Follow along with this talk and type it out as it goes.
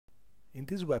In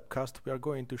this webcast, we are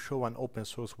going to show an open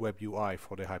source web UI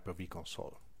for the Hyper-V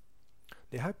console.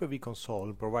 The Hyper-V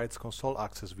console provides console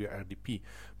access via RDP,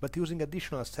 but using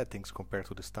additional settings compared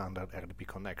to the standard RDP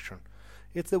connection.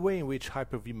 It's the way in which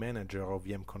Hyper-V Manager or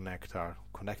VM Connect are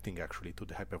connecting actually to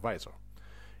the hypervisor.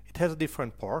 It has a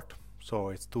different port, so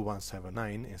it's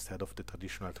 2179 instead of the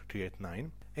traditional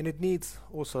 389, and it needs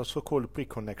also a so-called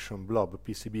pre-connection blob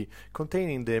PCB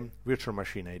containing the virtual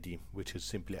machine ID, which is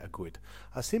simply a GUID.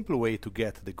 A simple way to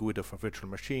get the GUID of a virtual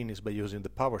machine is by using the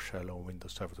PowerShell on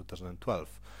Windows Server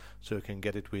 2012. So you can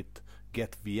get it with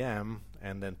get VM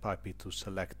and then pipe it to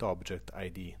select object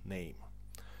ID name.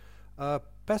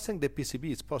 Passing the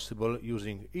PCB is possible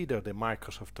using either the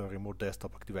Microsoft Remote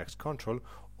Desktop ActiveX control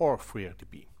or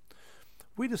FreeRDP.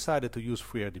 We decided to use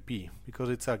FreeRDP because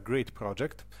it's a great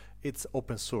project. It's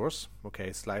open source, okay,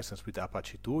 it's licensed with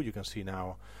Apache 2. You can see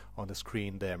now on the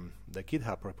screen the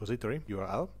GitHub repository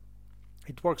URL.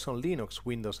 It works on Linux,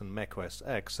 Windows and Mac OS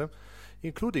X,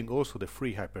 including also the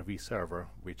free Hyper-V server,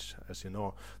 which, as you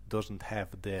know, doesn't have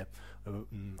the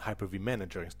Hyper-V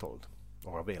Manager installed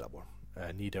or available,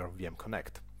 neither VM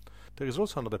Connect. There is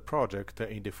also another project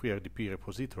in the FreeRDP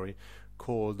repository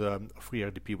called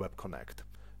FreeRDP Web Connect.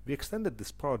 We extended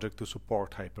this project to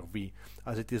support Hyper-V,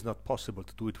 as it is not possible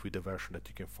to do it with the version that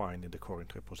you can find in the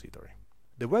current repository.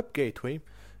 The web gateway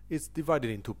is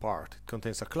divided in two parts. It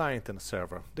contains a client and a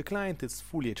server. The client is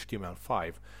fully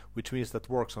HTML5, which means that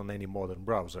works on any modern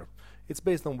browser. It's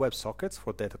based on WebSockets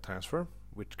for data transfer,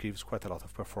 which gives quite a lot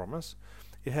of performance.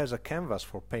 It has a canvas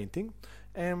for painting,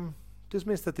 and this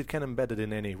means that it can embed it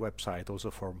in any website,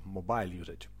 also for mobile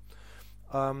usage.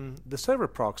 The server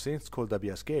proxy is called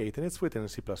WSGate and it's written in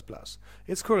C++.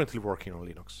 It's currently working on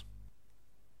Linux.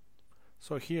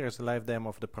 So here is a live demo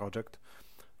of the project.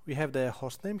 We have the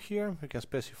hostname here. We can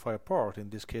specify a port. In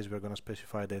this case, we're going to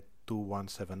specify the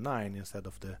 2179 instead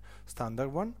of the standard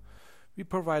one. We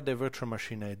provide the virtual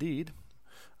machine ID,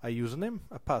 a username,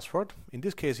 a password. In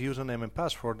this case, username and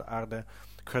password are the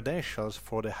credentials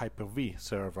for the Hyper-V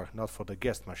server, not for the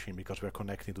guest machine, because we're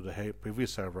connecting to the Hyper-V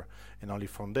server, and only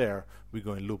from there we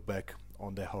go and loop back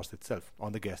on the host itself,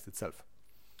 on the guest itself.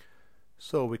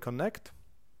 So we connect,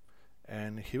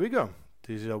 and here we go.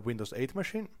 This is a Windows 8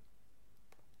 machine.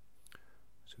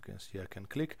 So you can see I can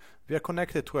click. We are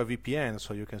connected to a VPN,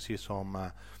 so you can see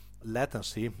some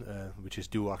latency, which is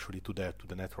due actually to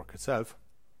the network itself.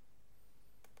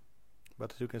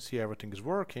 But as you can see, everything is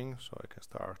working, so I can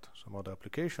start some other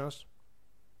applications.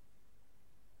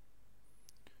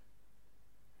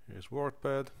 Here's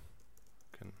WordPad.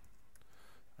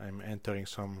 I'm entering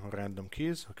some random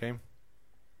keys, okay?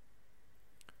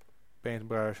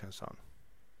 Paintbrush and so on.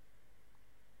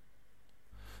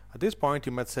 At this point,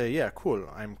 you might say, yeah, cool,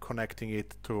 I'm connecting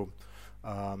it to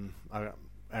a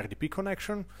RDP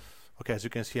connection. Okay, as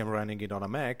you can see, I'm running it on a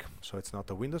Mac, so it's not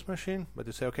a Windows machine, but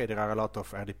you say, okay, there are a lot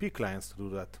of RDP clients to do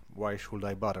that. Why should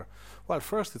I bother? Well,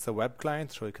 first, it's a web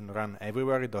client, so it can run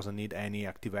everywhere. It doesn't need any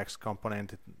ActiveX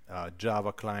component,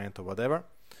 Java client or whatever.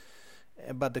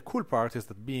 But the cool part is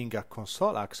that being a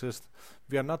console access,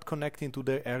 we are not connecting to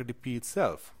the RDP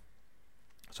itself.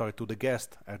 Sorry, to the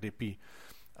guest RDP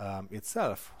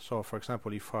itself. So, for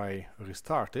example, if I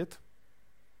restart it,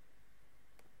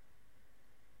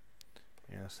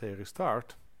 say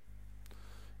restart,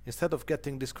 instead of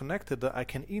getting disconnected, I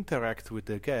can interact with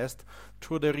the guest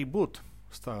through the reboot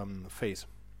phase.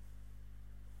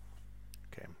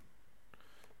 Okay,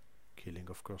 killing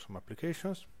of course some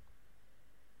applications.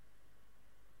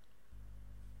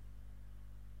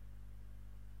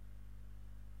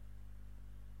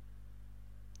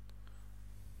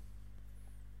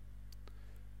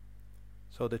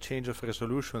 So the change of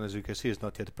resolution, as you can see, is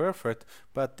not yet perfect,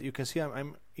 but you can see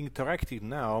I'm interacting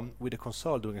now with the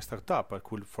console doing a startup. I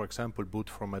could, for example, boot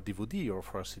from a DVD or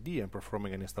for a CD and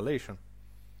performing an installation.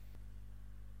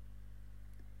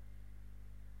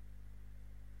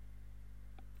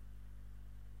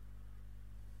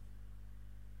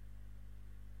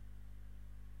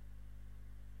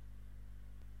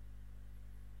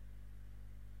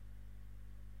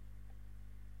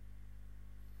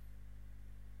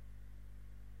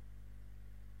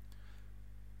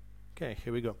 Okay,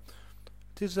 here we go.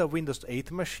 This is a Windows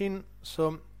 8 machine,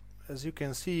 so as you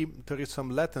can see, there is some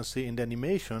latency in the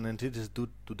animation, and it is due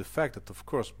to the fact that, of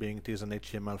course, being it is an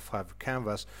HTML5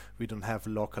 canvas, we don't have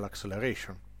local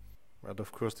acceleration. But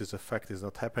of course, this effect is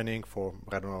not happening for,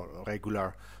 I don't know, a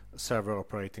regular server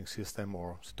operating system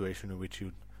or situation in which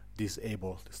you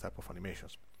disable this type of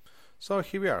animations. So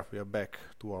here we are back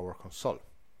to our console.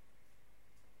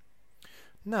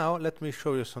 Now, let me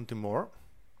show you something more.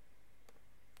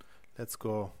 Let's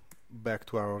go back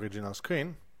to our original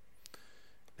screen,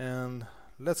 and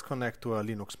let's connect to a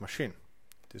Linux machine.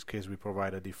 In this case we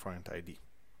provide a different ID.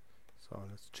 So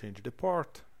let's change the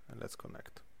port and let's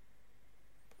connect.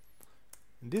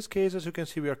 In this case, as you can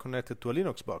see, we are connected to a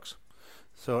Linux box.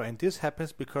 So, and this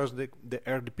happens because the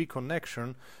RDP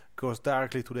connection goes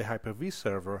directly to the Hyper-V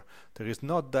server. There is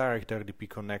not direct RDP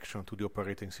connection to the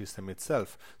operating system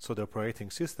itself. So the operating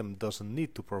system doesn't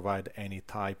need to provide any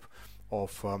type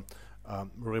of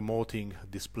remoting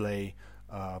display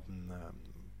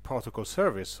protocol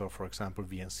service. So for example,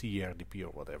 VNC, RDP or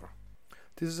whatever.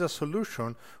 This is a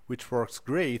solution which works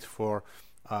great for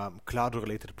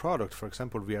cloud-related product. For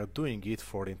example, we are doing it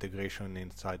for the integration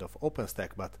inside of OpenStack,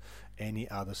 but any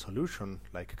other solution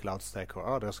like CloudStack or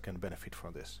others can benefit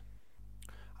from this.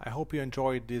 I hope you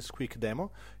enjoyed this quick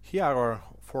demo. Here are our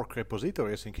fork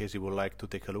repositories in case you would like to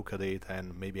take a look at it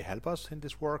and maybe help us in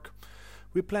this work.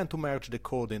 We plan to merge the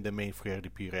code in the main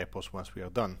FreeRDP repos once we are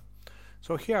done.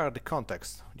 So here are the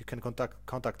contacts. You can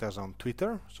contact us on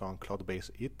Twitter, so on Cloudbase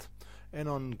it, and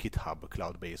on GitHub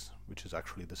Cloudbase, which is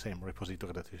actually the same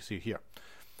repository that you see here.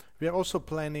 We are also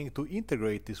planning to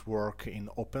integrate this work in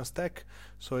OpenStack,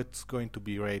 so it's going to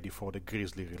be ready for the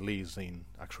Grizzly release in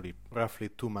actually roughly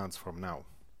 2 months from now.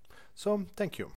 So, thank you.